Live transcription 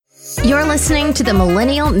You're listening to the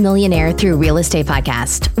Millennial Millionaire Through Real Estate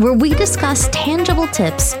podcast, where we discuss tangible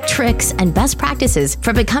tips, tricks, and best practices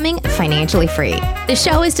for becoming financially free. The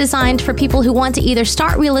show is designed for people who want to either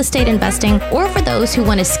start real estate investing or for those who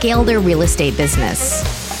want to scale their real estate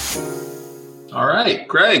business. All right,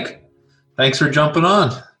 Greg, thanks for jumping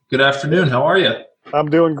on. Good afternoon. How are you? I'm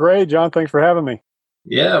doing great, John. Thanks for having me.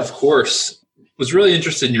 Yeah, of course. Was really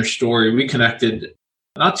interested in your story. We connected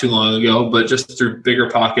not too long ago, but just through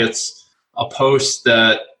BiggerPockets, a post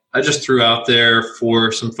that I just threw out there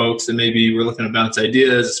for some folks that maybe were looking to bounce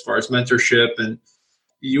ideas as far as mentorship, and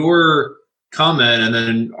your comment and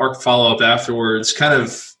then our follow-up afterwards kind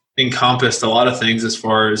of encompassed a lot of things as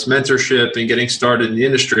far as mentorship and getting started in the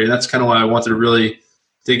industry. And that's kind of why I wanted to really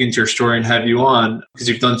dig into your story and have you on, because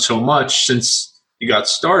you've done so much since you got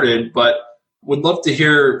started. But would love to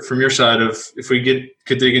hear from your side of, if we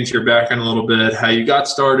could dig into your background a little bit, how you got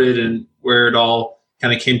started and where it all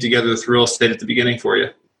kind of came together with real estate at the beginning for you.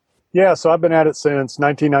 Yeah, so I've been at it since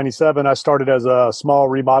 1997. I started as a small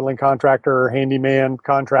remodeling contractor, handyman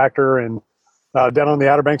contractor, and down on the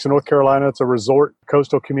Outer Banks of North Carolina. It's a resort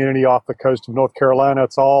coastal community off the coast of North Carolina.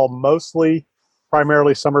 It's all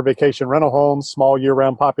primarily summer vacation rental homes, small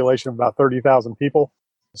year-round population of about 30,000 people.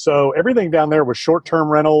 So everything down there was short-term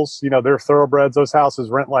rentals. They're thoroughbreds. Those houses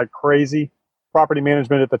rent like crazy. Property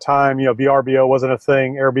management at the time, VRBO wasn't a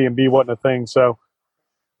thing. Airbnb wasn't a thing. So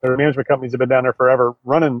the management companies have been down there forever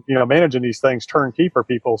running, managing these things turnkey for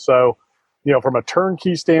people. So, from a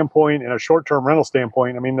turnkey standpoint and a short-term rental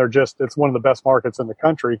standpoint, it's one of the best markets in the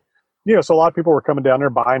country. So a lot of people were coming down there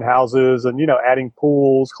buying houses and, adding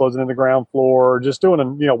pools, closing in the ground floor, just doing,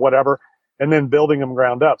 whatever, and then building them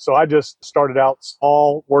ground up. So I just started out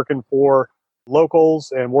small, working for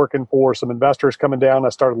locals and working for some investors coming down. I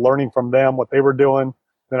started learning from them what they were doing.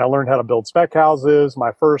 Then I learned how to build spec houses.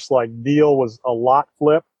 My first deal was a lot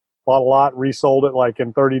flip, bought a lot, resold it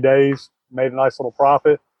in 30 days, made a nice little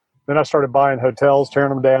profit. Then I started buying hotels, tearing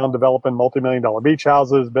them down, developing multi-million-dollar beach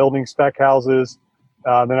houses, building spec houses.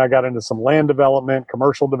 Then I got into some land development,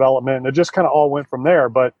 commercial development, and it just kind of all went from there.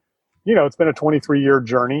 But, it's been a 23-year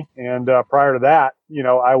journey. And prior to that,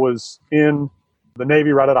 I was in the Navy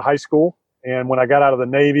right out of high school. And when I got out of the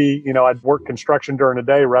Navy, I'd work construction during the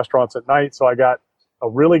day, restaurants at night. So I got a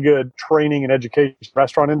really good training and education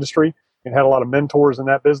restaurant industry and had a lot of mentors in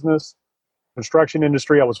that business. Construction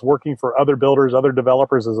industry, I was working for other builders, other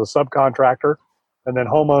developers as a subcontractor, and then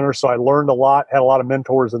homeowners. So I learned a lot, had a lot of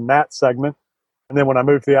mentors in that segment. And then when I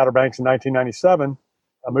moved to the Outer Banks in 1997,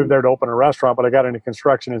 I moved there to open a restaurant, but I got into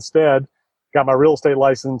construction instead. Got my real estate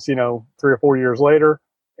license, 3 or 4 years later.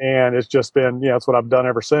 And it's just been, it's what I've done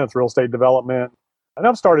ever since, real estate development. And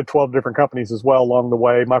I've started 12 different companies as well along the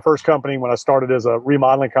way. My first company, when I started as a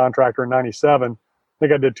remodeling contractor in 97, I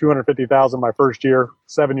think I did $250,000 my first year.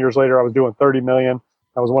 7 years later, I was doing $30 million.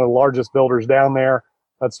 I was one of the largest builders down there.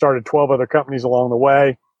 I'd started 12 other companies along the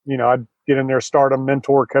way. I'd get in there, start them,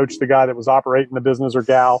 mentor, coach the guy that was operating the business or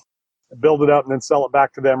gal, build it up and then sell it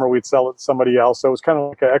back to them, or we'd sell it to somebody else. So it was kind of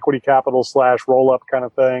like an equity capital / roll-up kind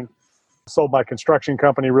of thing. Sold my construction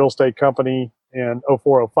company, real estate company in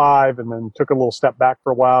 04, 05, and then took a little step back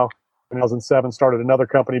for a while. In 2007, started another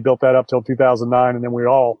company, built that up till 2009, and then we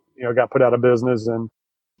all, got put out of business. And,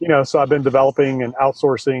 so I've been developing and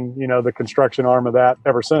outsourcing, the construction arm of that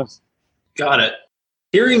ever since. Got it.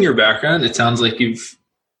 Hearing your background, it sounds like you've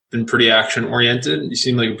been pretty action-oriented. You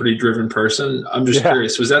seem like a pretty driven person. I'm just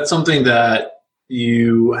curious, was that something that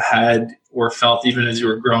you had or felt even as you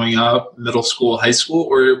were growing up, middle school, high school,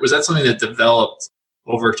 or was that something that developed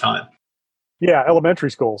over time? Yeah,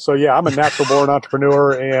 elementary school. So yeah, I'm a natural born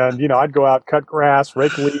entrepreneur, and I'd go out, cut grass,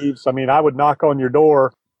 rake leaves. I would knock on your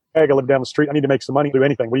door. Hey, I live down the street. I need to make some money. Do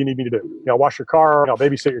anything. What do you need me to do? Wash your car,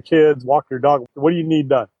 babysit your kids, walk your dog. What do you need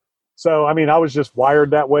done? So, I was just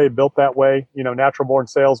wired that way, built that way, natural born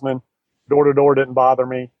salesman, door to door didn't bother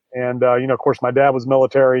me. And, of course, my dad was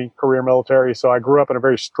military, career military. So I grew up in a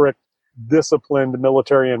very strict, disciplined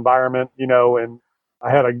military environment, and I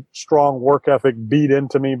had a strong work ethic beat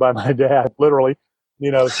into me by my dad, literally,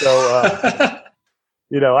 I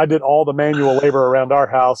did all the manual labor around our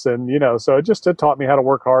house. And, so it taught me how to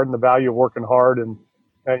work hard and the value of working hard. And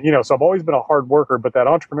so I've always been a hard worker, but that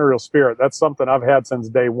entrepreneurial spirit, that's something I've had since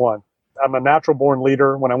day one. I'm a natural born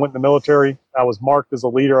leader. When I went in the military, I was marked as a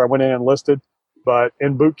leader. I went in and enlisted, but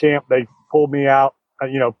in boot camp, they pulled me out,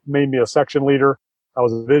 made me a section leader. I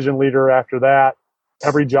was a division leader after that.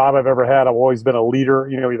 Every job I've ever had, I've always been a leader,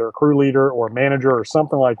 either a crew leader or a manager or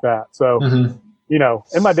something like that. So, and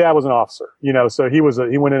my dad was an officer, so he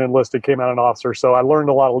went in and enlisted, came out an officer. So I learned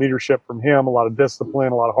a lot of leadership from him, a lot of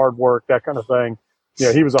discipline, a lot of hard work, that kind of thing.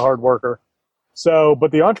 He was a hard worker. So,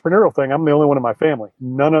 but the entrepreneurial thing, I'm the only one in my family.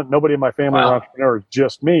 Nobody in my family are entrepreneurs,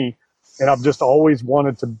 just me. And I've just always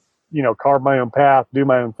wanted to, carve my own path, do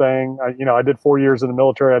my own thing. I did 4 years in the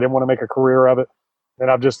military. I didn't want to make a career of it. And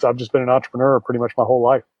I've just been an entrepreneur pretty much my whole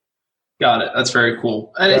life. Got it. That's very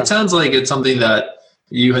cool. And It sounds like it's something that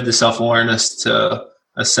you had the self-awareness to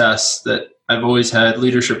assess that I've always had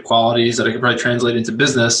leadership qualities that I could probably translate into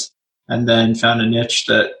business, and then found a niche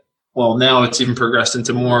that, well, now it's even progressed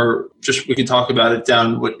into more, just we could talk about it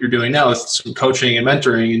down what you're doing now with some coaching and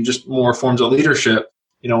mentoring and just more forms of leadership,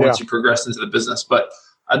 once you progress into the business. But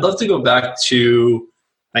I'd love to go back to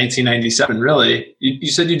 1997, really.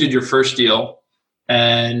 You said you did your first deal.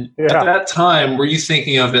 And at that time, were you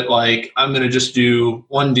thinking of it like, I'm going to just do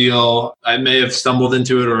one deal? I may have stumbled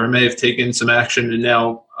into it, or I may have taken some action and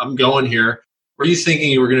now I'm going here. Were you thinking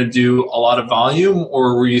you were going to do a lot of volume,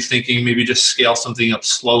 or were you thinking maybe just scale something up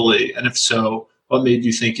slowly? And if so, what made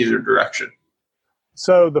you think either direction?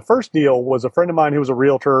 So the first deal was a friend of mine who was a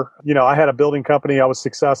realtor. I had a building company. I was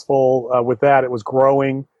successful with that. It was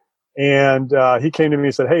growing. And he came to me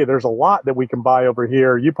and said, hey, there's a lot that we can buy over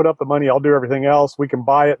here. You put up the money, I'll do everything else. We can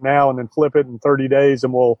buy it now and then flip it in 30 days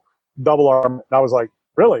and we'll double our. And I was like,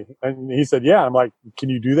 really? And he said, yeah. I'm like, can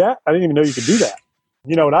you do that? I didn't even know you could do that.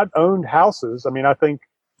 And I'd owned houses. I think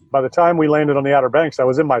by the time we landed on the Outer Banks, I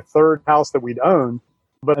was in my third house that we'd owned,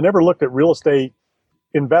 but I never looked at real estate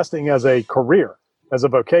investing as a career, as a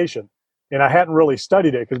vocation. And I hadn't really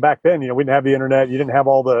studied it because back then, we didn't have the internet. You didn't have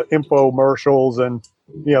all the infomercials. And,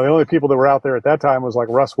 the only people that were out there at that time was like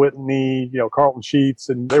Russ Whitney, Carlton Sheets,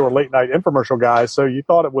 and they were late night infomercial guys. So you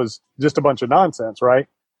thought it was just a bunch of nonsense, right?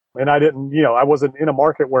 And I didn't, I wasn't in a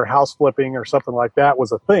market where house flipping or something like that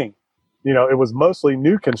was a thing. It was mostly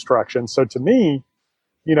new construction. So to me,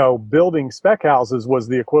 building spec houses was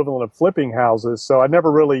the equivalent of flipping houses. So I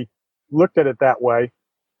never really looked at it that way.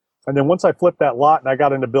 And then once I flipped that lot and I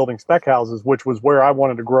got into building spec houses, which was where I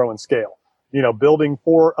wanted to grow and scale, building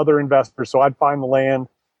for other investors. So I'd find the land,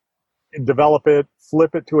 develop it,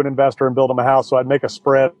 flip it to an investor and build them a house. So I'd make a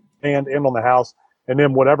spread and end on the house. And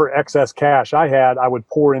then whatever excess cash I had, I would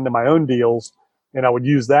pour into my own deals and I would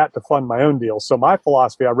use that to fund my own deals. So my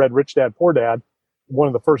philosophy, I read Rich Dad, Poor Dad, one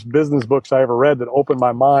of the first business books I ever read that opened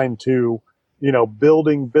my mind to,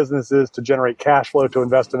 building businesses to generate cash flow to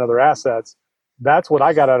invest in other assets. That's what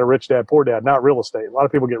I got out of Rich Dad, Poor Dad, not real estate. A lot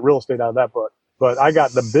of people get real estate out of that book, but I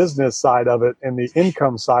got the business side of it and the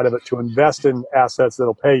income side of it to invest in assets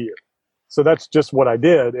that'll pay you. So that's just what I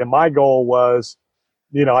did. And my goal was,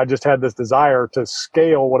 I just had this desire to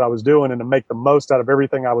scale what I was doing and to make the most out of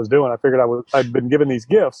everything I was doing. I figured I'd been given these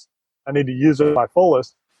gifts. I need to use it to my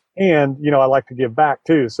fullest. And, I like to give back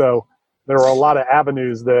too. So there are a lot of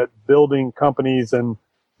avenues that building companies and,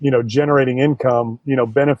 generating income,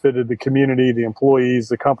 benefited the community, the employees,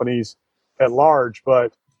 the companies at large.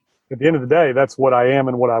 But at the end of the day, that's what I am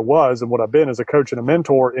and what I was and what I've been as a coach and a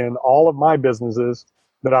mentor in all of my businesses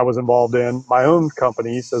that I was involved in, my own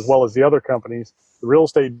companies, as well as the other companies. The real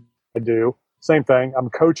estate I do, same thing. I'm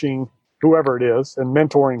coaching whoever it is and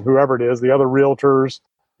mentoring whoever it is, the other realtors,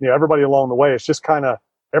 everybody along the way. It's just kind of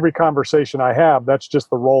every conversation I have, that's just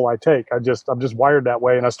the role I take. I'm just wired that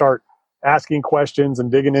way. And I start asking questions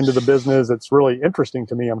and digging into the business. It's really interesting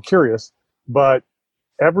to me. I'm curious. But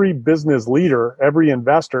every business leader, every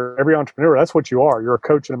investor, every entrepreneur, that's what you are. You're a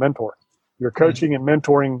coach and a mentor. You're coaching and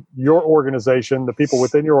mentoring your organization, the people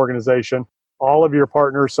within your organization, all of your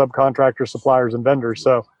partners, subcontractors, suppliers, and vendors.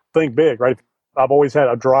 So think big, right? I've always had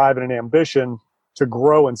a drive and an ambition to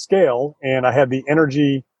grow and scale. And I had the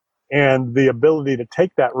energy and the ability to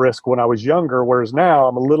take that risk when I was younger, whereas now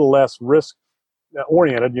I'm a little less risk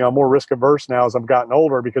oriented. I'm more risk averse now as I've gotten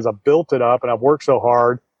older because I've built it up and I've worked so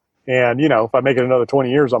hard. And, if I make it another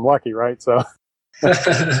 20 years, I'm lucky, right? So,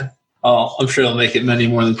 oh, I'm sure you'll make it many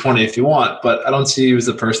more than 20 if you want, but I don't see you as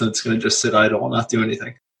the person that's going to just sit idle and not do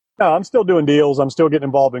anything. No, I'm still doing deals. I'm still getting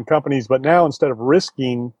involved in companies, but now instead of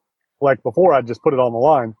risking like before, I just put it on the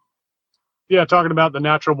line. Yeah, talking about the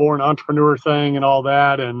natural born entrepreneur thing and all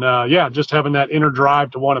that. And just having that inner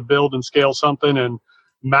drive to want to build and scale something and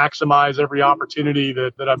maximize every opportunity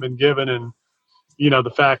that I've been given. And,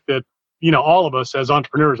 the fact that, all of us as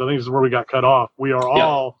entrepreneurs, I think this is where we got cut off. We are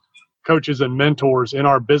all coaches and mentors in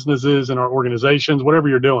our businesses and our organizations, whatever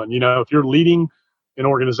you're doing. If you're leading an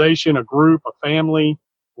organization, a group, a family,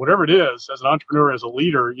 whatever it is, as an entrepreneur, as a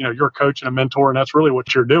leader, you're a coach and a mentor, and that's really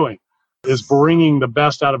what you're doing, is bringing the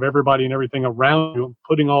best out of everybody and everything around you,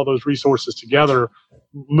 putting all those resources together,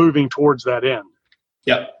 moving towards that end.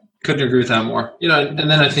 Yeah, couldn't agree with that more. And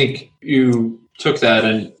then I think you took that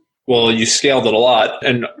and, you scaled it a lot.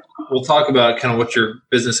 And we'll talk about kind of what your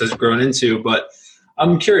business has grown into. But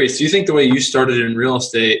I'm curious, do you think the way you started in real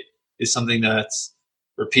estate is something that's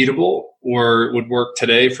repeatable or would work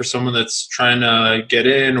today for someone that's trying to get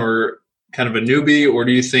in or kind of a newbie? Or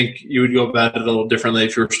do you think you would go about it a little differently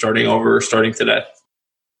if you were starting over or starting today?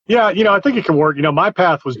 Yeah, I think it can work. My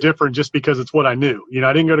path was different just because it's what I knew.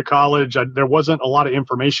 I didn't go to college. There wasn't a lot of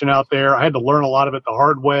information out there. I had to learn a lot of it the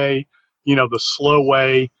hard way, the slow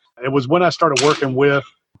way. It was when I started working with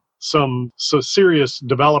some serious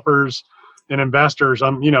developers and investors,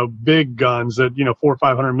 big guns that, $400 or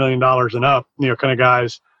 $500 million and up, kind of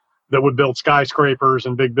guys that would build skyscrapers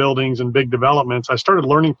and big buildings and big developments. I started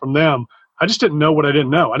learning from them. I just didn't know what I didn't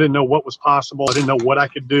know. I didn't know what was possible. I didn't know what I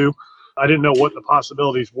could do. I didn't know what the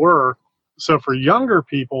possibilities were. So for younger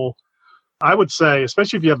people, I would say,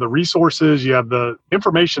 especially if you have the resources, you have the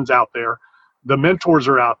information's out there, the mentors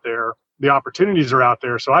are out there, the opportunities are out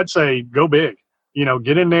there. So I'd say go big,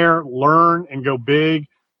 get in there, learn and go big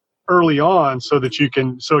early on so it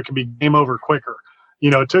can be game over quicker.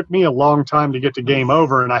 It took me a long time to get to game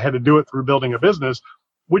over, and I had to do it through building a business,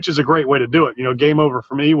 which is a great way to do it. Game over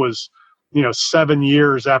for me was, 7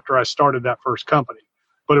 years after I started that first company.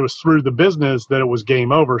 But it was through the business that it was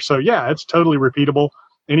game over. So yeah, it's totally repeatable.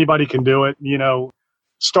 Anybody can do it.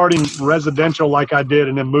 Starting residential like I did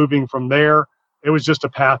and then moving from there, it was just a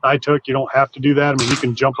path I took. You don't have to do that. You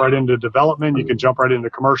can jump right into development. You can jump right into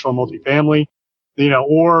commercial and multifamily,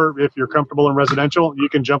 or if you're comfortable in residential, you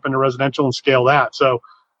can jump into residential and scale that. So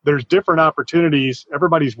there's different opportunities.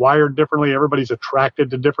 Everybody's wired differently. Everybody's attracted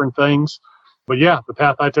to different things. But yeah, the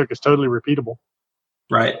path I took is totally repeatable.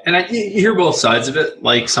 Right. And you hear both sides of it.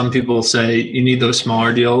 Like some people say you need those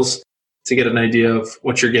smaller deals to get an idea of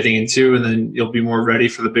what you're getting into, and then you'll be more ready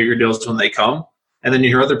for the bigger deals when they come. And then you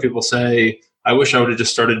hear other people say, I wish I would have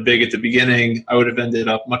just started big at the beginning. I would have ended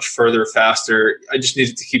up much further, faster. I just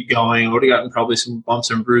needed to keep going. I would have gotten probably some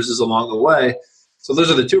bumps and bruises along the way. So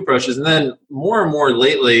those are the two approaches. And then more and more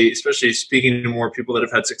lately, especially speaking to more people that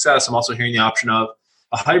have had success, I'm also hearing the option of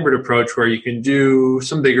a hybrid approach where you can do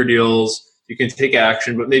some bigger deals. You can take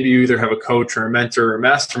action, but maybe you either have a coach or a mentor or a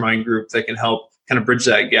mastermind group that can help kind of bridge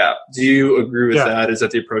that gap. Do you agree with that? Is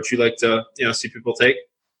that the approach you like to, see people take?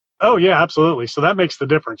 Oh yeah, absolutely. So that makes the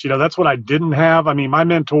difference. That's what I didn't have. My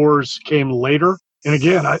mentors came later. And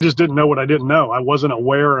again, I just didn't know what I didn't know. I wasn't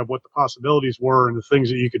aware of what the possibilities were and the things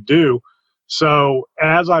that you could do. So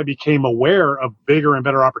as I became aware of bigger and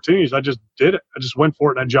better opportunities, I just did it. I just went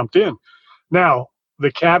for it and I jumped in. Now,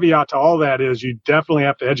 the caveat to all that is you definitely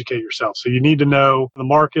have to educate yourself. So you need to know the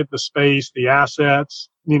market, the space, the assets,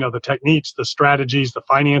 the techniques, the strategies, the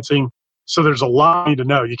financing. So there's a lot you need to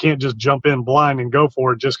know. You can't just jump in blind and go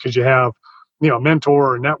for it just because you have, a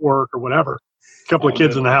mentor or a network or whatever. A couple of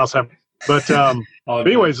kids in the house have. But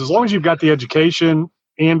anyways, as long as you've got the education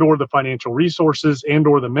and or the financial resources and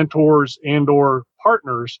or the mentors and or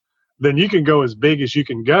partners, then you can go as big as you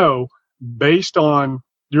can go based on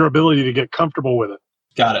your ability to get comfortable with it.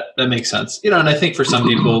 Got it. That makes sense. And I think for some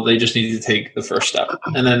people, they just need to take the first step.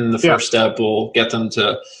 And then the first step will get them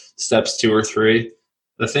to steps 2 or 3.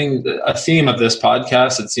 A theme of this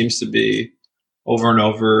podcast, it seems to be over and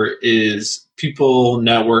over, is people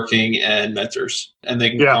networking and mentors. And they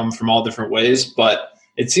can come from all different ways. But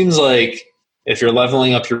it seems like if you're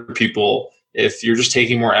leveling up your people, if you're just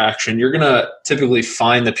taking more action, you're going to typically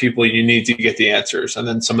find the people you need to get the answers. And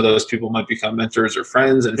then some of those people might become mentors or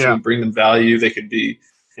friends. And if you bring them value, they could be,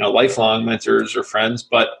 lifelong mentors or friends.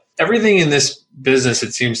 But everything in this business,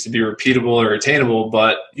 it seems to be repeatable or attainable,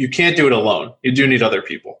 but you can't do it alone. You do need other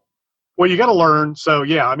people. Well, you got to learn. So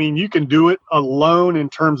you can do it alone in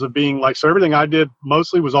terms of being so everything I did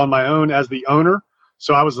mostly was on my own as the owner.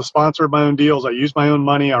 So I was the sponsor of my own deals. I used my own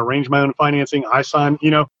money. I arranged my own financing. I signed,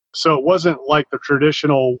 So it wasn't like the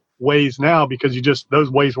traditional ways now because those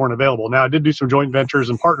ways weren't available. Now I did do some joint ventures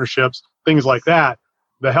and partnerships, things like that.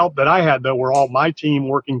 The help that I had though were all my team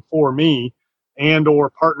working for me and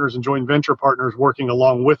or partners and joint venture partners working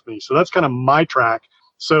along with me. So that's kind of my track.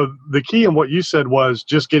 So the key in what you said was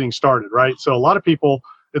just getting started, right? So a lot of people,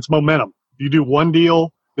 it's momentum. You do one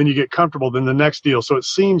deal, then you get comfortable, then the next deal. So it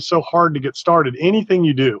seems so hard to get started. Anything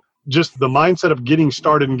you do, just the mindset of getting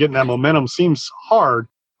started and getting that momentum seems hard.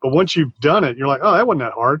 But once you've done it, you're like, oh, that wasn't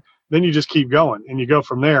that hard. Then you just keep going and you go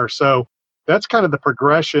from there. So that's kind of the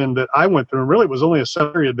progression that I went through. And really, it was only a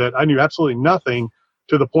period that I knew absolutely nothing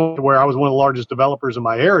to the point where I was one of the largest developers in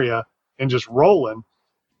my area and just rolling.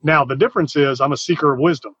 Now, the difference is I'm a seeker of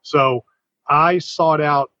wisdom. So I sought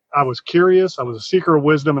out, I was curious, I was a seeker of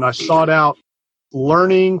wisdom, and I sought out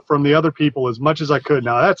learning from the other people as much as I could.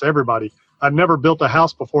 Now, that's everybody. I've never built a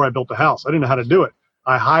house before I built a house. I didn't know how to do it.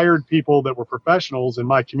 I hired people that were professionals in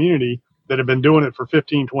my community that have been doing it for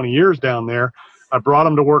 15, 20 years down there. I brought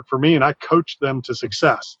them to work for me, and I coached them to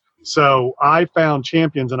success. So I found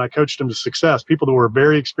champions and I coached them to success, people that were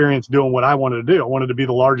very experienced doing what I wanted to do. I wanted to be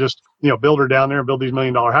the largest, builder down there and build these $1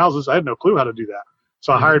 million houses. I had no clue how to do that.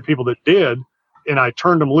 So I hired people that did, and I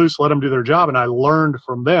turned them loose, let them do their job, and I learned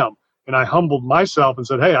from them. And I humbled myself and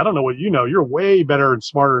said, hey, I don't know what you know. You're way better and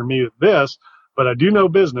smarter than me at this, but I do know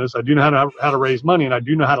business. I do know how to raise money, and I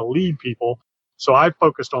do know how to lead people. So I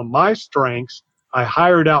focused on my strengths. I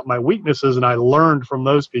hired out my weaknesses, and I learned from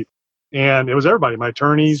those people. And it was everybody, my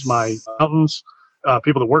attorneys, my accountants,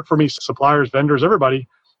 people that work for me, suppliers, vendors, everybody.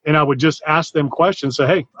 And I would just ask them questions, say,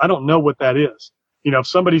 hey, I don't know what that is. If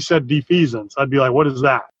somebody said defeasance, I'd be like, what is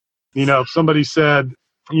that? If somebody said,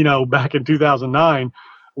 back in 2009,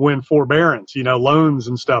 when forbearance, loans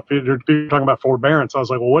and stuff, people talking about forbearance. I was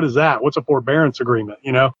like, well, what is that? What's a forbearance agreement?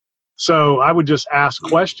 So I would just ask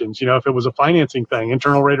questions, if it was a financing thing,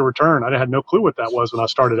 internal rate of return. I had no clue what that was when I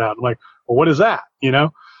started out. I'm like, well, what is that?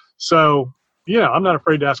 So, I'm not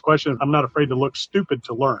afraid to ask questions. I'm not afraid to look stupid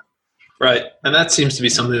to learn. Right. And that seems to be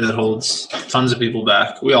something that holds tons of people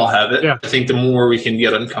back. We all have it. Yeah. I think the more we can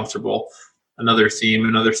get uncomfortable, another thing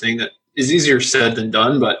that is easier said than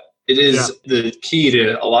done, but it is the key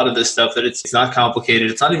to a lot of this stuff, that it's not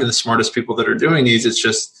complicated. It's not even the smartest people that are doing these. It's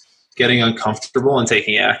just getting uncomfortable and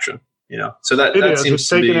taking action. So that seems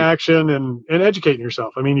to be taking action and educating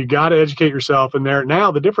yourself. I mean, you got to educate yourself. And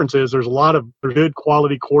now the difference is there's a lot of good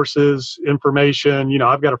quality courses, information.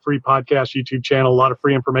 I've got a free podcast, YouTube channel, a lot of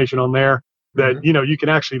free information on there that, you can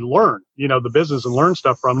actually learn, the business and learn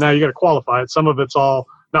stuff from. Now you got to qualify it. Some of it's all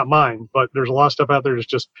not mine, but there's a lot of stuff out there that's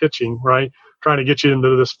just pitching, right? Trying to get you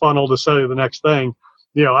into this funnel to sell you the next thing.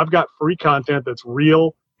 I've got free content that's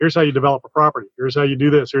real. Here's how you develop a property. Here's how you do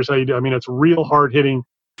this. Here's how you do. I mean, it's real hard hitting,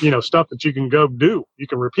 stuff that you can go do. You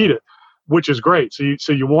can repeat it, which is great. So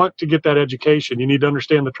you want to get that education. You need to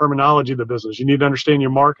understand the terminology of the business. You need to understand your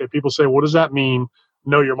market. People say, what does that mean?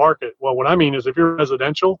 Know your market. Well, what I mean is if you're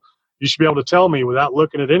residential, you should be able to tell me without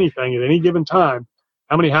looking at anything at any given time,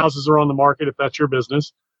 how many houses are on the market if that's your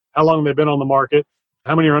business, how long they've been on the market,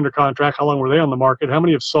 how many are under contract, how long were they on the market, how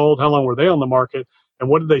many have sold, how long were they on the market, and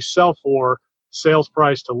what did they sell for, sales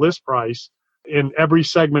price to list price, in every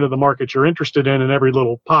segment of the market you're interested in every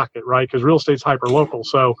little pocket, right? Because real estate's hyper-local.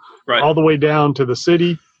 So all the way down to the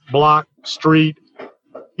city, block, street,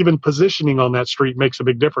 even positioning on that street makes a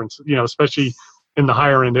big difference, especially in the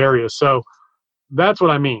higher end areas. So that's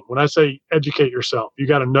what I mean. When I say educate yourself, you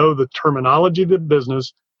got to know the terminology of the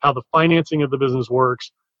business, how the financing of the business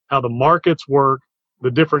works, how the markets work,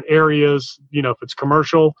 the different areas, if it's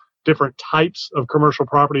commercial, different types of commercial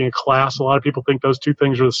property and class. A lot of people think those two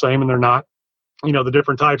things are the same, and they're not. The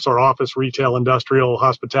different types are office, retail, industrial,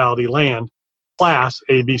 hospitality, land, class,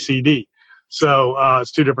 A, B, C, D. So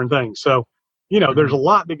it's two different things. So, there's a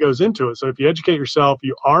lot that goes into it. So if you educate yourself,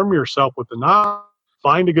 you arm yourself with the knowledge,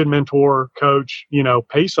 find a good mentor, coach,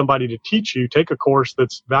 pay somebody to teach you, take a course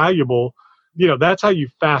that's valuable. That's how you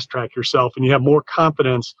fast track yourself and you have more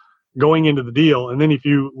confidence going into the deal. And then if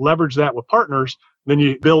you leverage that with partners, then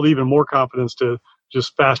you build even more confidence to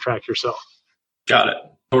just fast track yourself. Got it.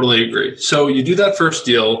 Totally agree. So you do that first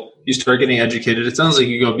deal, you start getting educated. It sounds like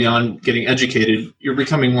you go beyond getting educated. You're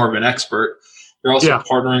becoming more of an expert. You're also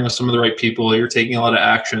partnering with some of the right people. You're taking a lot of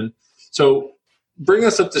action. So bring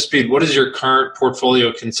us up to speed. What does your current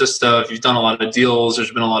portfolio consist of? You've done a lot of deals.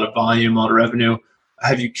 There's been a lot of volume, a lot of revenue.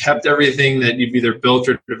 Have you kept everything that you've either built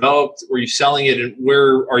or developed? Were you selling it? And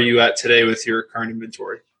where are you at today with your current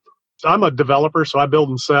inventory? I'm a developer, so I build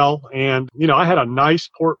and sell. And, I had a nice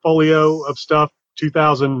portfolio of stuff.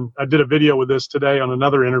 I did a video with this today on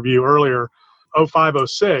another interview earlier. 05,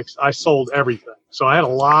 06, I sold everything. So I had a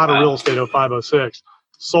lot of real estate 05, 06,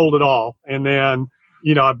 sold it all. And then,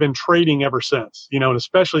 I've been trading ever since, and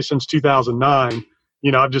especially since 2009,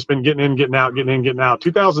 I've just been getting in, getting out, getting in, getting out.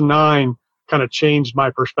 2009 kind of changed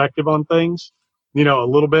my perspective on things, a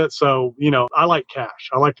little bit. So, I like cash.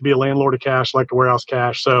 I like to be a landlord of cash, I like to warehouse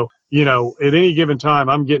cash. So, at any given time,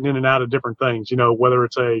 I'm getting in and out of different things, whether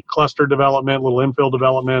it's a cluster development, little infill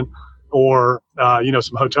development, or,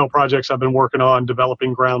 some hotel projects I've been working on,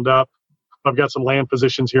 developing ground up. I've got some land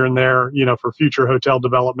positions here and there, for future hotel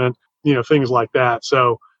development, things like that.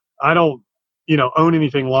 So I don't, own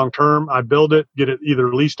anything long-term. I build it, get it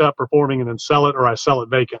either leased up, performing, and then sell it, or I sell it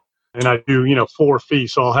vacant. And I do, 4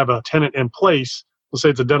 fees. So I'll have a tenant in place. Let's say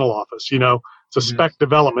it's a dental office, it's a spec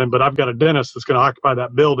development, but I've got a dentist that's going to occupy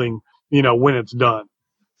that building, when it's done.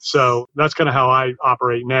 So that's kind of how I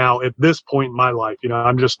operate now at this point in my life.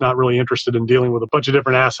 I'm just not really interested in dealing with a bunch of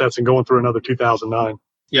different assets and going through another 2009.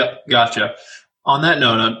 Yep. Gotcha. On that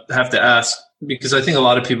note, I have to ask, because I think a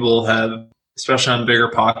lot of people have especially on bigger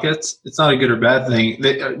pockets, it's not a good or bad thing.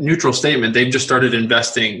 Neutral statement, they've just started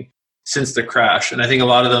investing since the crash. And I think a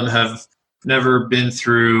lot of them have never been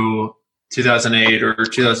through 2008 or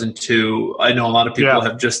 2002. I know a lot of people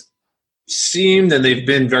have just seemed, and they've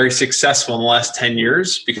been very successful in the last 10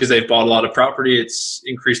 years because they've bought a lot of property. It's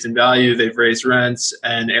increased in value. They've raised rents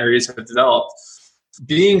and areas have developed.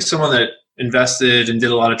 Being someone that invested and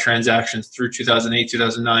did a lot of transactions through 2008,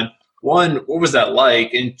 2009, one, what was that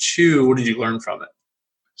like? And two, what did you learn from it?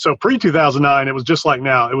 So pre-2009, it was just like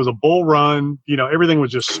now. It was a bull run. Everything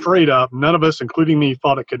was just straight up. None of us, including me,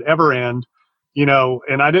 thought it could ever end,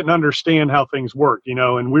 and I didn't understand how things worked,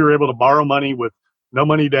 and we were able to borrow money with no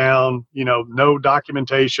money down, no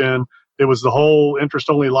documentation. It was the whole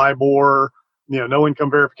interest-only LIBOR, no income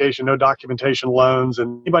verification, no documentation loans,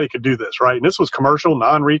 and anybody could do this, right? And this was commercial,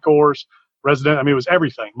 non-recourse, resident. I mean, it was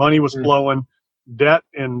everything. Money was flowing. Debt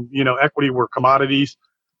and, equity were commodities,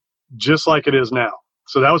 just like it is now.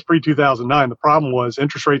 So that was pre-2009. The problem was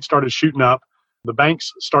interest rates started shooting up. The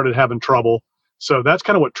banks started having trouble. So that's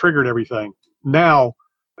kind of what triggered everything. Now,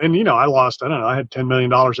 and, I lost, I had $10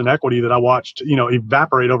 million in equity that I watched,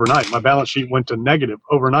 evaporate overnight. My balance sheet went to negative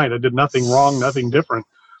overnight. I did nothing wrong, nothing different,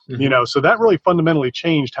 so that really fundamentally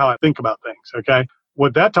changed how I think about things. Okay.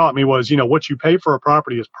 What that taught me was, what you pay for a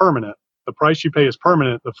property is permanent. The price you pay is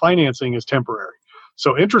permanent. The financing is temporary.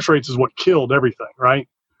 So interest rates is what killed everything, right?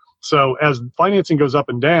 So as financing goes up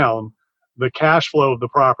and down, the cash flow of the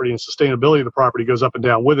property and sustainability of the property goes up and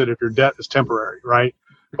down with it if your debt is temporary, right?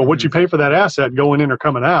 But what you pay for that asset going in or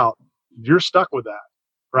coming out, you're stuck with that,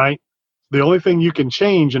 right? The only thing you can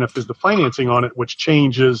change, and if there's the financing on it, which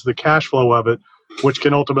changes the cash flow of it, which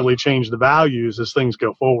can ultimately change the values as things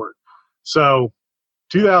go forward. So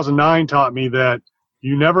 2009 taught me that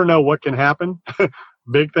you never know what can happen.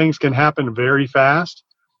 Big things can happen very fast.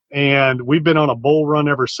 And we've been on a bull run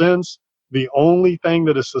ever since. The only thing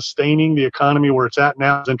that is sustaining the economy where it's at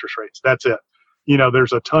now is interest rates. That's it.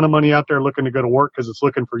 There's a ton of money out there looking to go to work because it's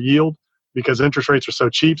looking for yield because interest rates are so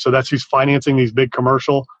cheap. So that's who's financing these big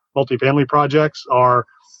commercial multifamily projects are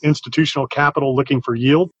institutional capital looking for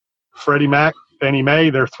yield. Freddie Mac, Fannie Mae,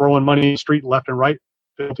 they're throwing money in the street left and right,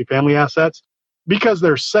 multifamily assets, because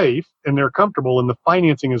they're safe and they're comfortable and the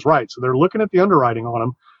financing is right. So they're looking at the underwriting on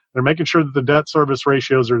them. They're making sure that the debt service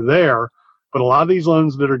ratios are there. But a lot of these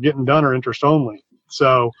loans that are getting done are interest only.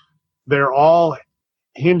 So they're all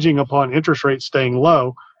hinging upon interest rates staying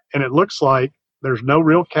low. And it looks like there's no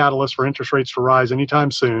real catalyst for interest rates to rise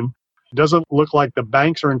anytime soon. It doesn't look like the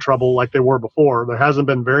banks are in trouble like they were before. There hasn't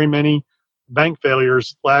been very many bank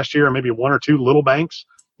failures last year, maybe one or two little banks.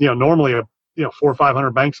 Normally 400 or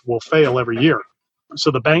 500 banks will fail every year.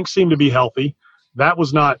 So the banks seem to be healthy. That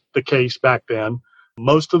was not the case back then.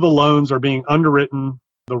 Most of the loans are being underwritten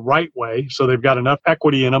the right way. So they've got enough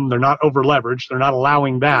equity in them. They're not over leveraged. They're not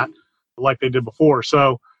allowing that like they did before.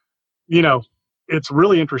 So, it's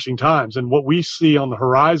really interesting times. And what we see on the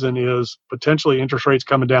horizon is potentially interest rates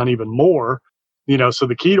coming down even more. So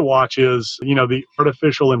the key to watch is, the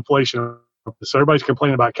artificial inflation. So everybody's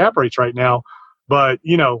complaining about cap rates right now. But,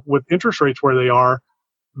 with interest rates where they are,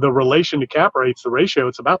 the relation to cap rates, the ratio,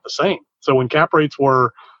 it's about the same. So when cap rates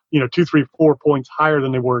were, 2, 3, 4 points higher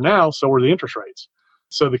than they were now, so were the interest rates.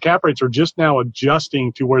 So the cap rates are just now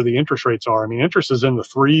adjusting to where the interest rates are. I mean, interest is in the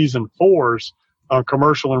 3s and 4s on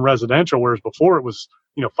commercial and residential, whereas before it was,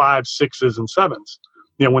 5s, 6s, and 7s,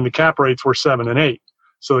 when the cap rates were 7 and 8.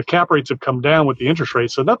 So the cap rates have come down with the interest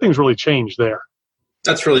rates. So nothing's really changed there.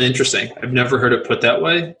 That's really interesting. I've never heard it put that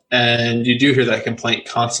way. And you do hear that complaint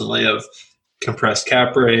constantly of compressed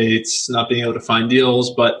cap rates, not being able to find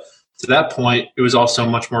deals. But to that point, it was also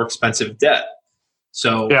much more expensive debt.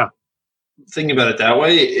 So thinking about it that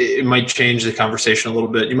way, it might change the conversation a little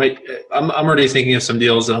bit. I'm already thinking of some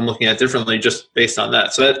deals that I'm looking at differently just based on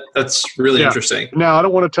that. So that's really interesting. Now, I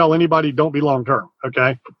don't want to tell anybody don't be long-term.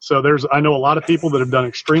 Okay. So I know a lot of people that have done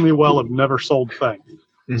extremely well, have never sold a thing.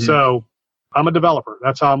 Mm-hmm. So I'm a developer.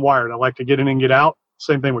 That's how I'm wired. I like to get in and get out.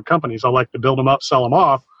 Same thing with companies. I like to build them up, sell them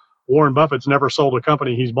off. Warren Buffett's never sold a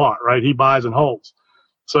company he's bought, right? He buys and holds.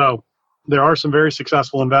 So there are some very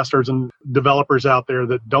successful investors and developers out there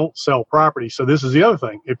that don't sell property. So this is the other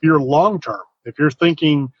thing. If you're long-term, if you're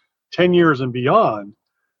thinking 10 years and beyond,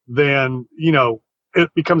 then, it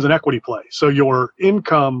becomes an equity play. So your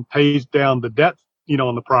income pays down the debt,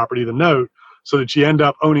 on the property, the note, so that you end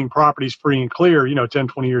up owning properties free and clear, 10,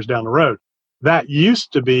 20 years down the road. That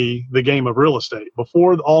used to be the game of real estate.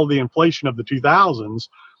 Before all the inflation of the 2000s,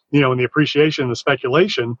 and the appreciation and the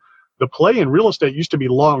speculation, the play in real estate used to be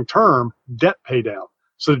long-term debt pay down,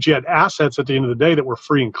 so that you had assets at the end of the day that were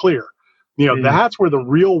free and clear. That's where the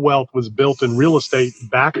real wealth was built in real estate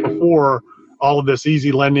back before all of this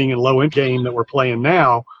easy lending and low interest game that we're playing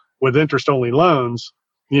now with interest-only loans,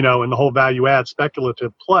 and the whole value-add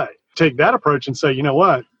speculative play. Take that approach and say, you know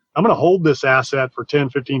what, I'm going to hold this asset for 10,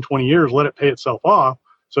 15, 20 years, let it pay itself off.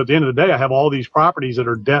 So at the end of the day, I have all these properties that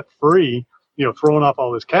are debt-free, throwing off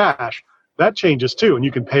all this cash. That changes too, and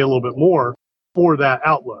you can pay a little bit more for that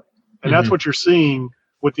outlook. And that's what you're seeing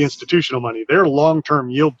with the institutional money. They're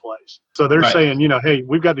long-term yield plays. So they're saying, hey,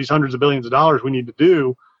 we've got these hundreds of billions of dollars we need to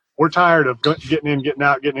do. We're tired of getting in, getting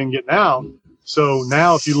out, getting in, getting out. So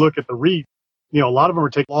now if you look at the REIT, a lot of them are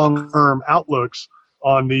taking long-term outlooks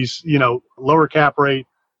on these, lower cap rate,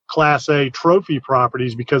 Class A trophy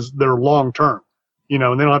properties because they're long-term,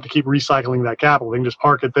 and they don't have to keep recycling that capital. They can just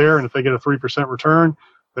park it there, and if they get a 3% return,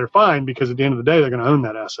 they're fine because at the end of the day, they're going to own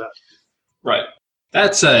that asset. Right.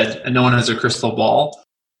 That said, and no one has a crystal ball,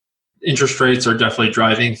 interest rates are definitely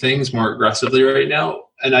driving things more aggressively right now.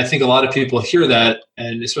 And I think a lot of people hear that,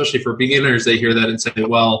 and especially for beginners, they hear that and say,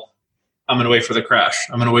 well, I'm going to wait for the crash.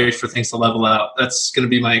 I'm going to wait for things to level out. That's going to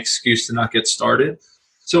be my excuse to not get started.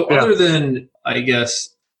 So other than, I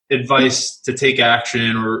guess, advice to take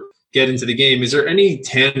action or get into the game, is there any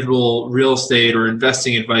tangible real estate or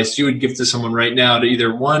investing advice you would give to someone right now to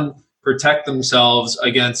either, one, protect themselves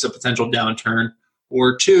against a potential downturn,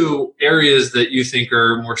 or two, areas that you think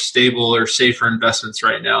are more stable or safer investments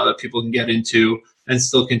right now that people can get into and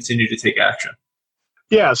still continue to take action?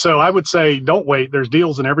 Yeah, so I would say don't wait. There's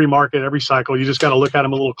deals in every market, every cycle. You just got to look at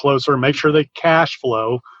them a little closer, make sure they cash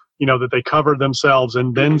flow, that they cover themselves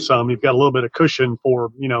and then some. You've got a little bit of cushion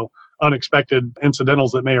for, unexpected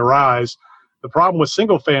incidentals that may arise. The problem with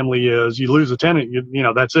single family is you lose a tenant,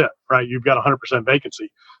 that's it, right? You've got 100%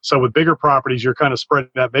 vacancy. So with bigger properties, you're kind of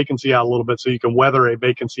spreading that vacancy out a little bit so you can weather a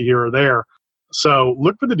vacancy here or there. So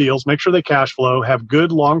look for the deals, make sure they cash flow, have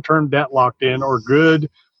good long-term debt locked in, or good,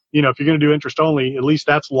 if you're going to do interest only, at least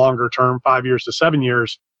that's longer term, 5 years to 7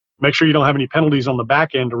 years. Make sure you don't have any penalties on the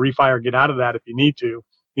back end to refi or get out of that if you need to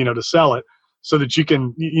sell it, so that you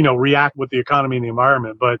can, react with the economy and the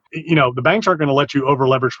environment. But, the banks aren't going to let you over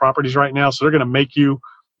leverage properties right now. So they're going to make you,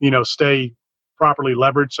 stay properly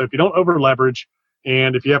leveraged. So if you don't over leverage,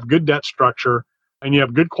 and if you have good debt structure and you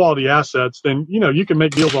have good quality assets, then, you can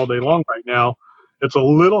make deals all day long right now. It's a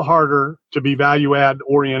little harder to be value add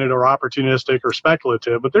oriented or opportunistic or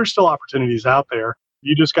speculative, but there's still opportunities out there.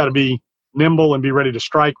 You just got to be nimble and be ready to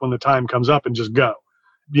strike when the time comes up and just go,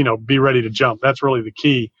 be ready to jump. That's really the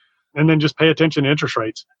key. And then just pay attention to interest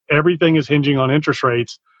rates. Everything is hinging on interest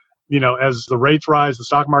rates. As the rates rise, the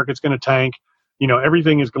stock market's going to tank.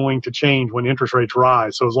 Everything is going to change when interest rates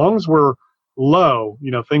rise. So as long as we're low,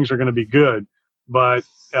 things are going to be good. But,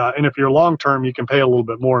 and if you're long-term, you can pay a little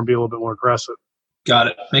bit more and be a little bit more aggressive. Got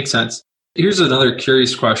it. Makes sense. Here's another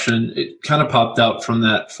curious question. It kind of popped up from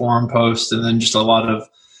that forum post and then just a lot of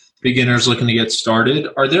beginners looking to get started.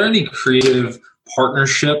 Are there any creative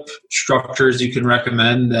partnership structures you can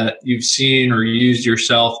recommend that you've seen or used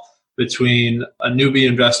yourself between a newbie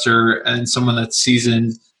investor and someone that's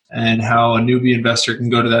seasoned, and how a newbie investor can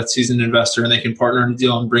go to that seasoned investor and they can partner in a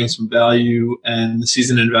deal and bring some value, and the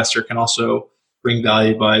seasoned investor can also bring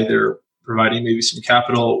value by either providing maybe some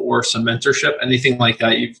capital or some mentorship? Anything like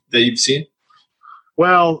that you've seen?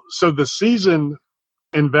 Well, so the seasoned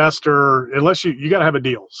investor, unless you got to have a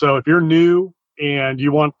deal. So if you're new and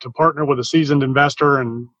you want to partner with a seasoned investor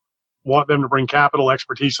and want them to bring capital,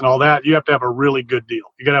 expertise, and all that, you have to have a really good deal.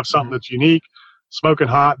 You got to have something that's unique, smoking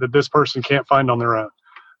hot, that this person can't find on their own.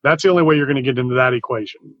 That's the only way you're going to get into that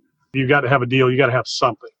equation. You've got to have a deal. You got to have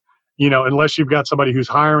something. Unless you've got somebody who's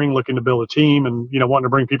hiring, looking to build a team and, wanting to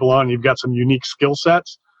bring people on, and you've got some unique skill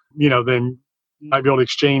sets, then you might be able to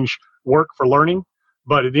exchange work for learning.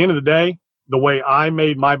 But at the end of the day, the way I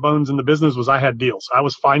made my bones in the business was I had deals. I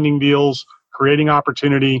was finding deals, creating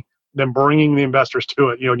opportunity, then bringing the investors to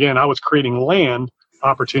it. Again, I was creating land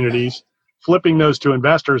opportunities, flipping those to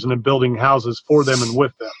investors, and then building houses for them and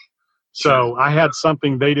with them. So I had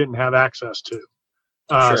something they didn't have access to.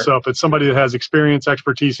 So if it's somebody that has experience,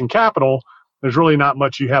 expertise, and capital, there's really not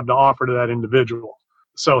much you have to offer to that individual.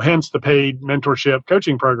 So hence the paid mentorship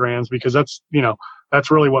coaching programs, because that's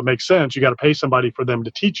really what makes sense. You got to pay somebody for them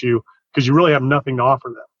to teach you, because you really have nothing to offer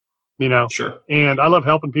them, Sure. And I love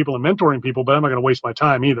helping people and mentoring people, but I'm not going to waste my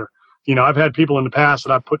time either. I've had people in the past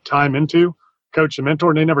that I put time into, coach and mentor,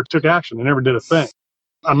 and they never took action. They never did a thing.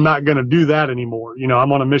 I'm not going to do that anymore.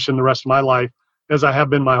 I'm on a mission the rest of my life, as I have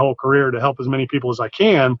been my whole career, to help as many people as I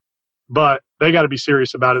can, but they got to be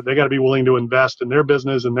serious about it. They got to be willing to invest in their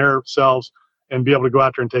business and their selves and be able to go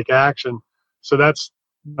out there and take action. So that's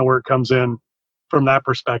where it comes in from that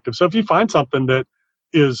perspective. So if you find something that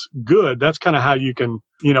is good, that's kind of how you can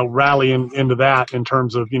rally into that in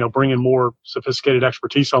terms of, bringing more sophisticated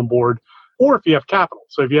expertise on board, or if you have capital.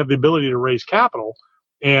 So if you have the ability to raise capital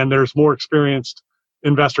and there's more experienced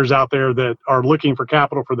investors out there that are looking for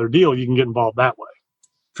capital for their deal, you can get involved that way.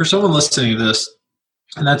 For someone listening to this,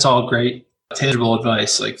 and that's all great, tangible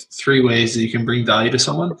advice, like 3 ways that you can bring value to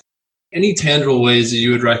someone. Any tangible ways that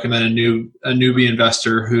you would recommend a newbie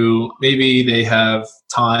investor who maybe they have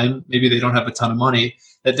time, maybe they don't have a ton of money,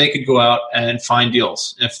 that they could go out and find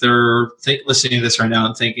deals? If they're listening to this right now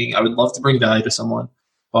and thinking, I would love to bring value to someone,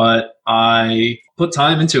 but I put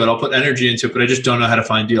time into it, I'll put energy into it, but I just don't know how to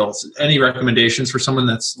find deals. Any recommendations for someone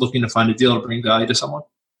that's looking to find a deal to bring value to someone?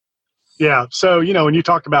 Yeah. So, when you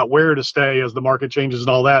talked about where to stay as the market changes and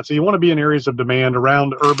all that, so you want to be in areas of demand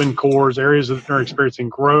around urban cores, areas that are experiencing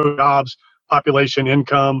growth, jobs, population,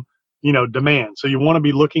 income, demand. So you want to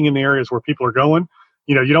be looking in the areas where people are going.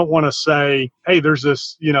 You don't want to say, hey, there's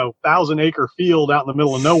this, 1,000-acre field out in the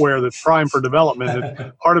middle of nowhere that's prime for development.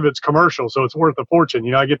 And part of it's commercial, so it's worth a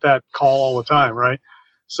fortune. I get that call all the time, right?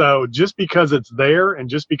 So just because it's there and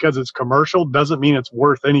just because it's commercial doesn't mean it's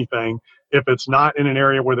worth anything if it's not in an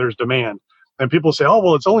area where there's demand. And people say, oh,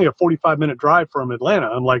 well, it's only a 45-minute drive from Atlanta.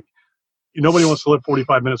 I'm like, nobody wants to live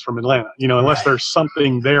 45 minutes from Atlanta, unless there's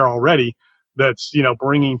something there already that's,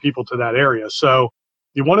 bringing people to that area. So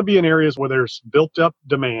you want to be in areas where there's built up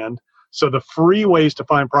demand. So the free ways to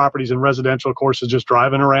find properties in residential, of course, is just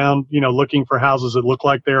driving around, looking for houses that look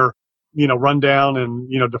like they're, run down and,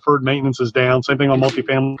 deferred maintenance is down. Same thing on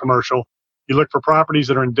multifamily commercial. You look for properties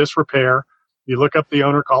that are in disrepair. You look up the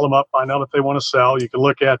owner, call them up, find out if they want to sell. You can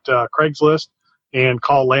look at Craigslist and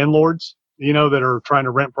call landlords, that are trying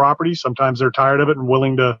to rent properties. Sometimes they're tired of it and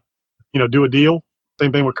willing to, do a deal.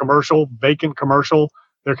 Same thing with commercial, vacant commercial.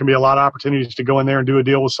 There can be a lot of opportunities to go in there and do a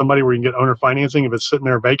deal with somebody where you can get owner financing if it's sitting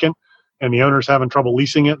there vacant and the owner's having trouble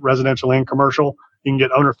leasing it, residential and commercial. You can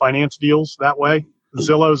get owner finance deals that way.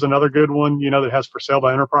 Zillow is another good one, that has for sale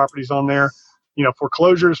by owner properties on there.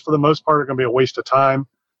 Foreclosures for the most part are going to be a waste of time,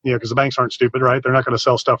 because the banks aren't stupid, right? They're not going to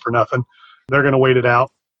sell stuff for nothing. They're going to wait it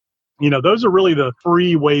out. Those are really the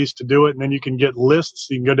free ways to do it. And then you can get lists.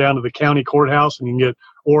 You can go down to the county courthouse and you can get,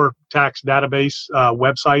 or tax database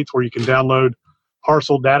websites where you can download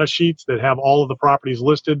parcel data sheets that have all of the properties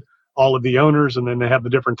listed, all of the owners, and then they have the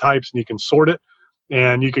different types and you can sort it.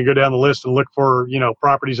 And you can go down the list and look for,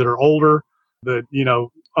 properties that are older, that,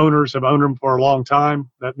 owners have owned them for a long time.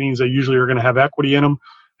 That means they usually are going to have equity in them.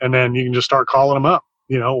 And then you can just start calling them up,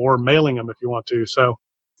 or mailing them if you want to. So,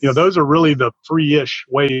 those are really the free-ish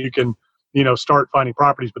way you can, start finding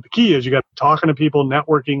properties. But the key is you got talking to people,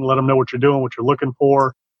 networking, let them know what you're doing, what you're looking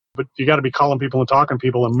for. But you got to be calling people and talking to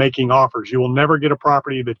people and making offers. You will never get a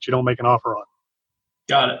property that you don't make an offer on.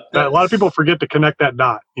 Got it. A lot of people forget to connect that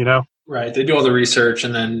dot, Right. They do all the research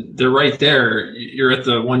and then they're right there. You're at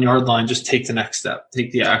the 1 yard line. Just take the next step,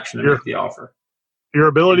 take the action and make the offer. Your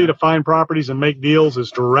ability to find properties and make deals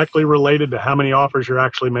is directly related to how many offers you're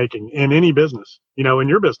actually making in any business, in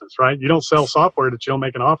your business, right? You don't sell software that you don't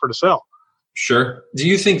make an offer to sell. Sure. Do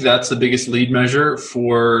you think that's the biggest lead measure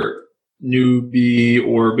for newbie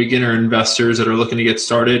or beginner investors that are looking to get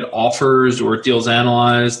started? Offers or deals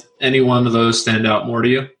analyzed? Any one of those stand out more to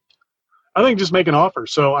you? I think just make an offer.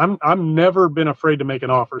 So I'm never been afraid to make an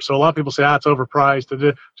offer. So a lot of people say, it's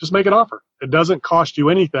overpriced. Just make an offer. It doesn't cost you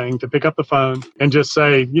anything to pick up the phone and just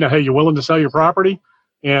say, hey, you willing to sell your property?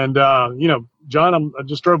 And, John, I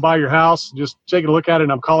just drove by your house, just taking a look at it,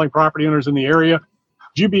 and I'm calling property owners in the area.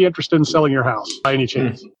 Would you be interested in selling your house by any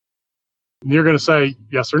chance? And you're going to say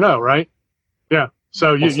yes or no, right? Yeah.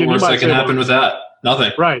 So What's the worst that can happen with that?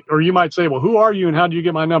 Nothing. Right. Or you might say, well, who are you and how do you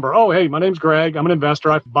get my number? Oh, hey, my name's Greg. I'm an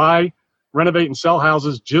investor. I buy, renovate, and sell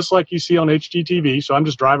houses just like you see on HGTV. So I'm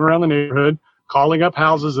just driving around the neighborhood, calling up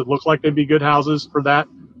houses that look like they'd be good houses for that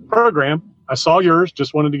program. I saw yours,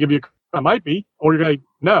 just wanted to give you a, I might be, or you're going to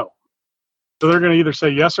no. So they're going to either say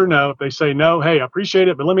yes or no. If they say no, hey, I appreciate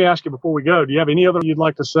it, but let me ask you before we go, do you have any other you'd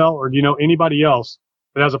like to sell, or do you know anybody else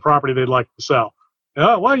that has a property they'd like to sell?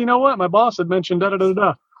 Oh, well, you know what? My boss had mentioned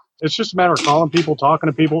da-da-da-da. It's just a matter of calling people, talking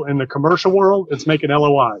to people. In the commercial world, it's making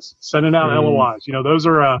LOIs, sending out LOIs. Those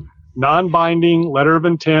are a non-binding letter of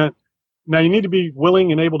intent. Now, you need to be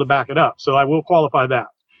willing and able to back it up. So I will qualify that.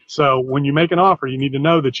 So when you make an offer, you need to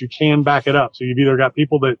know that you can back it up. So you've either got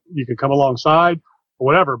people that you can come alongside or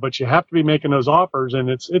whatever, but you have to be making those offers. And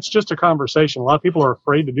it's just a conversation. A lot of people are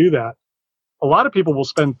afraid to do that. A lot of people will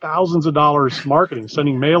spend thousands of dollars marketing,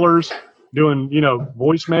 sending mailers, doing,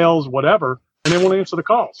 voicemails, whatever, and they won't answer the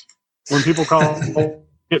calls. When people call,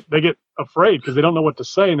 they get afraid because they don't know what to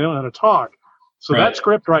say and they don't know how to talk. So that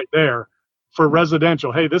script right there for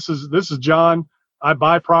residential, hey, this is John. I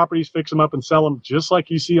buy properties, fix them up, and sell them just like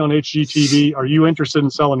you see on HGTV. Are you interested in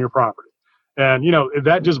selling your property? And,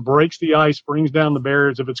 that just breaks the ice, brings down the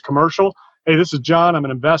barriers. If it's commercial, hey, this is John. I'm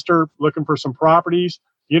an investor looking for some properties.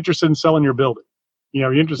 You interested in selling your building?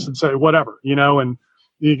 You're interested in say whatever, and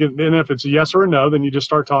you can, and if it's a yes or a no, then you just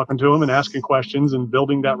start talking to them and asking questions and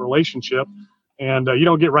building that relationship. And you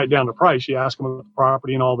don't get right down to price. You ask them about the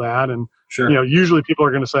property and all that. And, Sure. Usually people are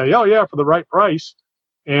going to say, oh, yeah, for the right price.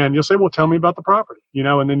 And you'll say, well, tell me about the property,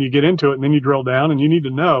 and then you get into it and then you drill down and you need to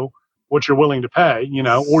know what you're willing to pay,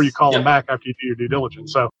 or you call them back after you do your due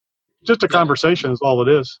diligence. So just a conversation is all it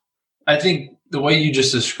is. I think the way you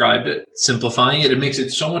just described it, simplifying it, it makes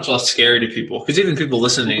it so much less scary to people. Because even people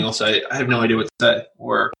listening will say, I have no idea what to say,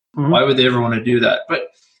 or why would they ever want to do that? But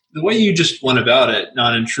the way you just went about it,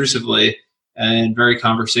 non-intrusively and very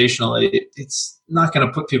conversationally, it's not going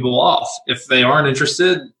to put people off. If they aren't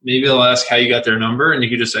interested, maybe they'll ask how you got their number, and you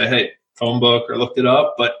could just say, hey, phone book or looked it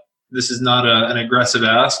up, but this is not an aggressive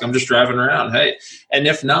ask. I'm just driving around. Hey, and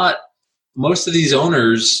if not, most of these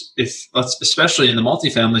owners, especially in the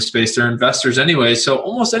multifamily space, they're investors anyway. So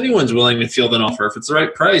almost anyone's willing to field an offer. If it's the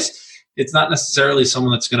right price, it's not necessarily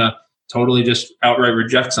someone that's going to totally just outright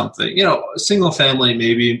reject something. Single family,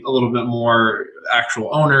 maybe a little bit more actual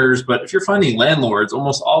owners. But if you're finding landlords,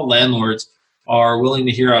 almost all landlords are willing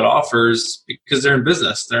to hear out offers because they're in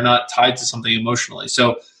business. They're not tied to something emotionally.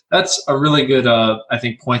 So that's a really good, I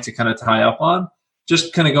think, point to kind of tie up on.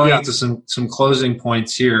 Just kind of going into some closing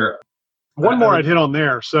points here. One more I'd hit on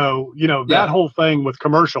there. So, that whole thing with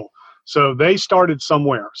commercial. So they started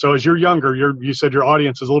somewhere. So as you're younger, you said your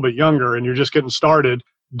audience is a little bit younger and you're just getting started.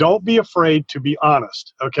 Don't be afraid to be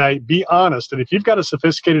honest. Okay. Be honest. And if you've got a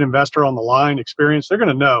sophisticated investor on the line, experience, they're going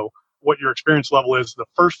to know what your experience level is the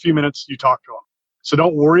first few minutes you talk to them. So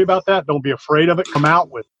don't worry about that. Don't be afraid of it. Come out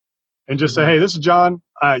with it and just say, hey, this is John.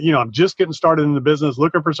 I'm just getting started in the business,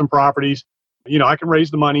 looking for some properties. I can raise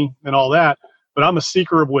the money and all that. But I'm a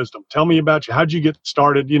seeker of wisdom. Tell me about you. How'd you get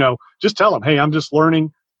started? Just tell them, hey, I'm just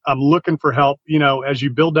learning. I'm looking for help. As you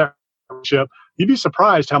build that relationship, you'd be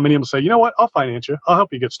surprised how many of them say, you know what, I'll finance you. I'll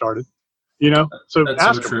help you get started. So that's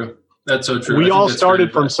ask so them. True. That's so true. We all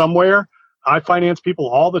started from somewhere. I finance people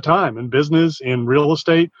all the time in business, in real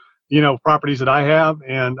estate, properties that I have.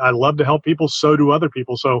 And I love to help people. So do other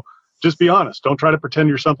people. So just be honest. Don't try to pretend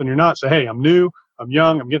you're something you're not. Say, hey, I'm new. I'm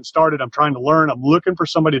young, I'm getting started, I'm trying to learn, I'm looking for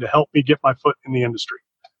somebody to help me get my foot in the industry.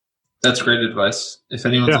 That's great advice. If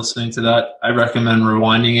anyone's listening to that, I recommend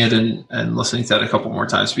rewinding it and listening to that a couple more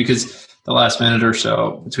times, because the last minute or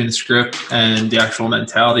so between the script and the actual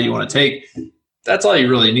mentality you want to take, that's all you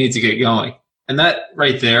really need to get going. And that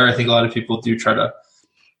right there, I think a lot of people do try to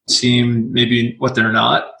seem maybe what they're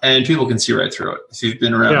not, and people can see right through it. If you've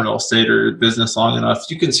been around real estate or business long enough,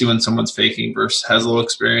 you can see when someone's faking versus has a little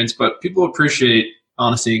experience. But people appreciate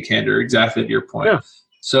honesty and candor, exactly to your point. Yeah.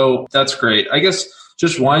 So that's great. I guess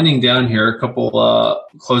just winding down here, a couple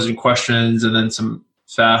closing questions and then some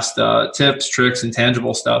fast tips, tricks, and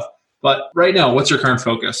tangible stuff. But right now, what's your current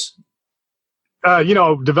focus?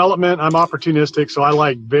 Development, I'm opportunistic. So I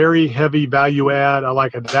like very heavy value add. I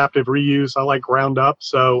like adaptive reuse. I like ground up.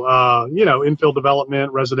 So, infill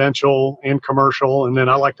development, residential and commercial. And then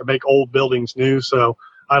I like to make old buildings new. So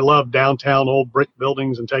I love downtown old brick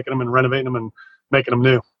buildings and taking them and renovating them and making them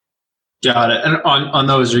new. Got it. And on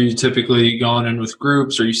those, are you typically going in with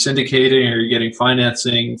groups? Are you syndicating? Are you getting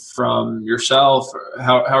financing from yourself?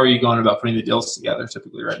 How are you going about putting the deals together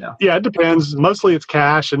typically right now? Yeah, it depends. Mostly it's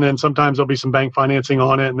cash, and then sometimes there'll be some bank financing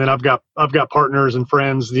on it. And then I've got partners and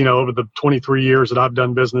friends, over the 23 years that I've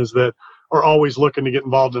done business that are always looking to get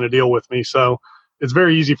involved in a deal with me. So it's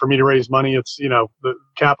very easy for me to raise money. It's, the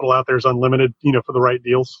capital out there is unlimited, for the right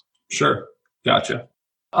deals. Sure. Gotcha.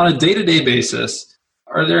 On a day-to-day basis,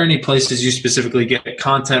 are there any places you specifically get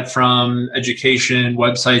content from, education,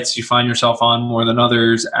 websites you find yourself on more than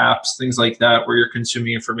others, apps, things like that, where you're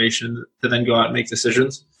consuming information to then go out and make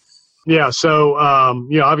decisions? Yeah. So,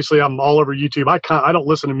 obviously I'm all over YouTube. I don't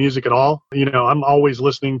listen to music at all. I'm always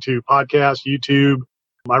listening to podcasts, YouTube.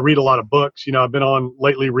 I read a lot of books. I've been on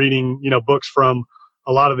lately reading, books from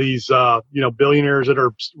a lot of these, billionaires that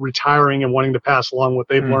are retiring and wanting to pass along what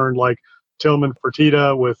they've learned, like Tillman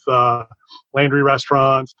Fertitta with Landry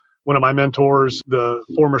Restaurants. One of my mentors, the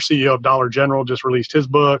former CEO of Dollar General, just released his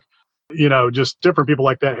book. Just different people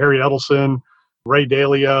like that, Harry Edelson, Ray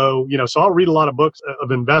Dalio. So I'll read a lot of books of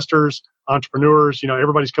investors, entrepreneurs.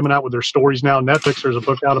 Everybody's coming out with their stories now. Netflix, there's a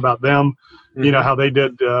book out about them, how they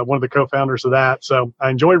did, one of the co-founders of that. So I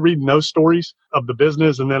enjoy reading those stories of the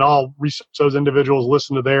business, and then I'll research those individuals,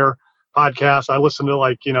 listen to their podcasts. I listen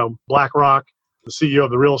to BlackRock, the CEO of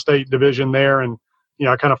the real estate division there, and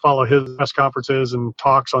I kind of follow his press conferences and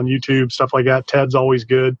talks on YouTube, stuff like that. Ted's always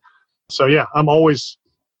good. So yeah, I'm always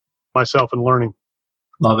myself and learning.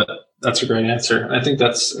 Love it. That's a great answer. I think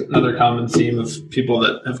that's another common theme of people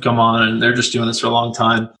that have come on and they're just doing this for a long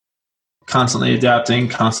time, constantly adapting,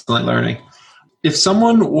 constantly learning. If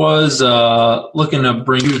someone was looking to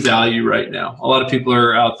bring you value right now, a lot of people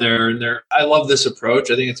are out there and I love this approach.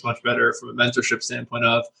 I think it's much better from a mentorship standpoint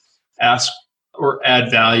of ask or add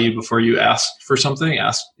value before you ask for something,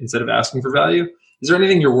 ask instead of asking for value. Is there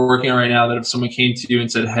anything you're working on right now that if someone came to you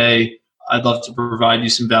and said, hey, I'd love to provide you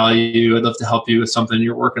some value, I'd love to help you with something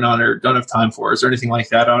you're working on or don't have time for, is there anything like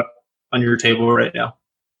that on your table right now?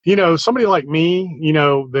 Somebody like me,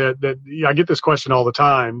 that I get this question all the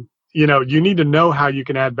time. You need to know how you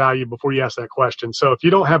can add value before you ask that question. So if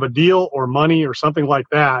you don't have a deal or money or something like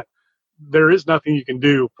that, there is nothing you can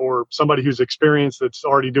do for somebody who's experienced that's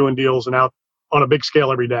already doing deals and out on a big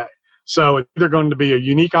scale every day. So it's either going to be a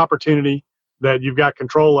unique opportunity that you've got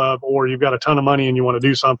control of, or you've got a ton of money and you want to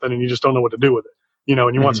do something and you just don't know what to do with it,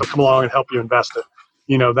 and you want someone to come along and help you invest it,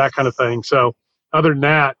 that kind of thing. So other than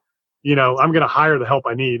that, I'm going to hire the help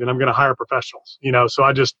I need and I'm going to hire professionals,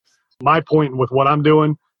 so my point with what I'm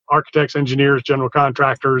doing, architects, engineers, general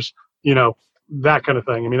contractors, that kind of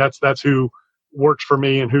thing. I mean, that's who works for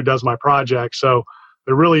me and who does my projects. So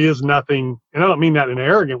there really is nothing, and I don't mean that in an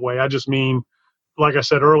arrogant way. I just mean, like I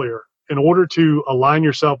said earlier, in order to align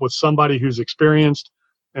yourself with somebody who's experienced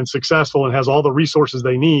and successful and has all the resources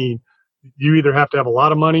they need, you either have to have a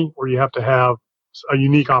lot of money or you have to have a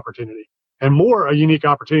unique opportunity, and more a unique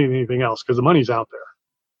opportunity than anything else, because the money's out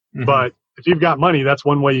there. Mm-hmm. But if you've got money, that's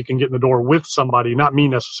one way you can get in the door with somebody, not me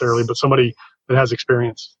necessarily, but somebody that has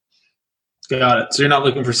experience. Got it. So you're not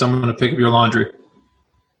looking for someone to pick up your laundry?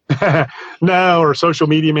 No, or social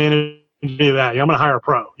media manager, any of that. I'm going to hire a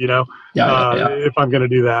pro, if I'm going to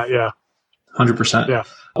do that. Yeah. 100%. Yeah.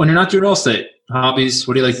 When you're not doing real estate, hobbies,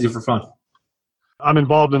 what do you like to do for fun? I'm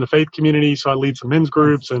involved in the faith community, so I lead some men's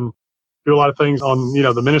groups and do a lot of things on,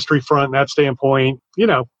 the ministry front and that standpoint,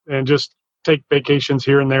 and just take vacations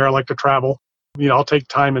here and there. I like to travel. I'll take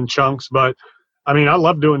time in chunks, but I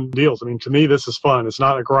love doing deals. To me, this is fun. It's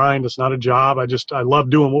not a grind. It's not a job. I love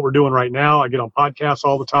doing what we're doing right now. I get on podcasts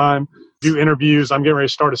all the time, do interviews. I'm getting ready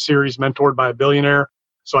to start a series mentored by a billionaire.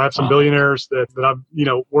 So I have some billionaires that I've,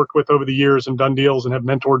 worked with over the years and done deals and have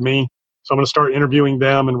mentored me. So I'm going to start interviewing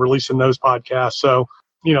them and releasing those podcasts. So,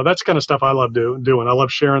 that's the kind of stuff I love doing. I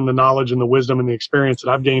love sharing the knowledge and the wisdom and the experience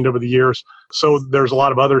that I've gained over the years. So there's a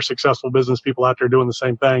lot of other successful business people out there doing the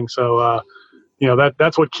same thing. So,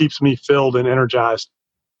 that's what keeps me filled and energized.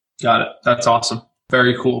 Got it. That's awesome.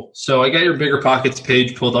 Very cool. So I got your Bigger Pockets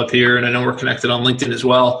page pulled up here, and I know we're connected on LinkedIn as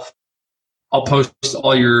well. I'll post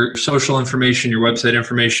all your social information, your website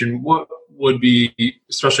information. What would be,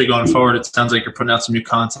 especially going forward, it sounds like you're putting out some new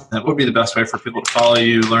content. What would be the best way for people to follow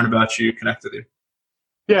you, learn about you, connect with you?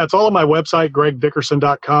 Yeah, it's all on my website,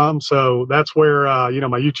 gregdickerson.com. So that's where,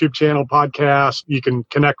 my YouTube channel, podcast, you can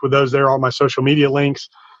connect with those there, all my social media links.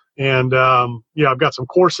 And, I've got some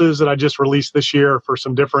courses that I just released this year for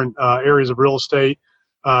some different areas of real estate.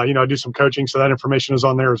 I do some coaching, so that information is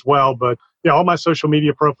on there as well. But, all my social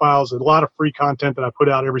media profiles, a lot of free content that I put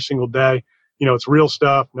out every single day. It's real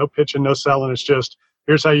stuff, no pitching, no selling. It's just,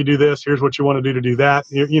 here's how you do this. Here's what you want to do that.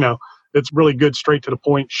 It's really good, straight to the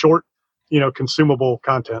point, short, consumable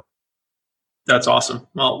content. That's awesome.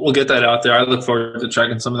 Well, we'll get that out there. I look forward to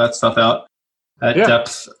checking some of that stuff out at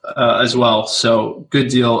depth as well. So good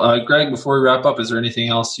deal. Greg, before we wrap up, is there anything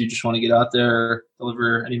else you just want to get out there,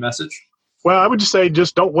 deliver any message? Well, I would just say,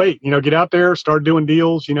 just don't wait, get out there, start doing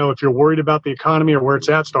deals. If you're worried about the economy or where it's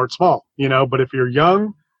at, start small, but if you're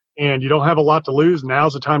young and you don't have a lot to lose,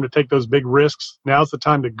 now's the time to take those big risks. Now's the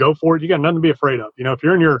time to go for it. You got nothing to be afraid of. If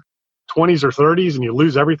you're in your 20s or 30s and you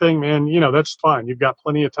lose everything, man, that's fine. You've got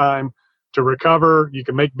plenty of time to recover. You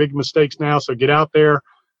can make big mistakes now. So get out there,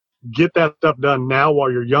 get that stuff done now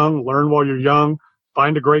while you're young, learn while you're young,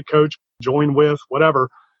 find a great coach, join with, whatever,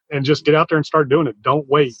 and just get out there and start doing it. Don't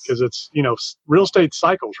wait, because it's, real estate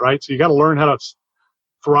cycles, right? So you got to learn how to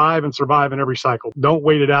thrive and survive in every cycle. Don't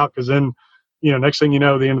wait it out, because then, next thing you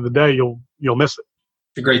know, at the end of the day, you'll miss it.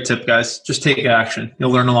 It's a great tip, guys. Just take action.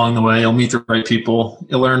 You'll learn along the way. You'll meet the right people.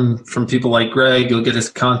 You'll learn from people like Greg. You'll get his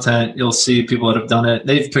content. You'll see people that have done it.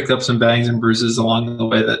 They've picked up some bangs and bruises along the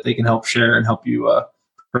way that they can help share and help you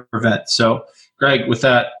prevent. So, Greg, with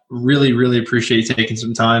that, really, really appreciate you taking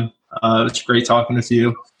some time. It's great talking with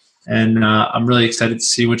you. And I'm really excited to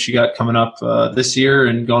see what you got coming up this year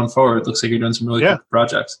and going forward. It looks like you're doing some really cool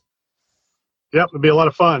projects. Yep, it'll be a lot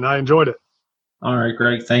of fun. I enjoyed it. All right,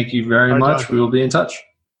 Greg. Thank you very much. We will be in touch.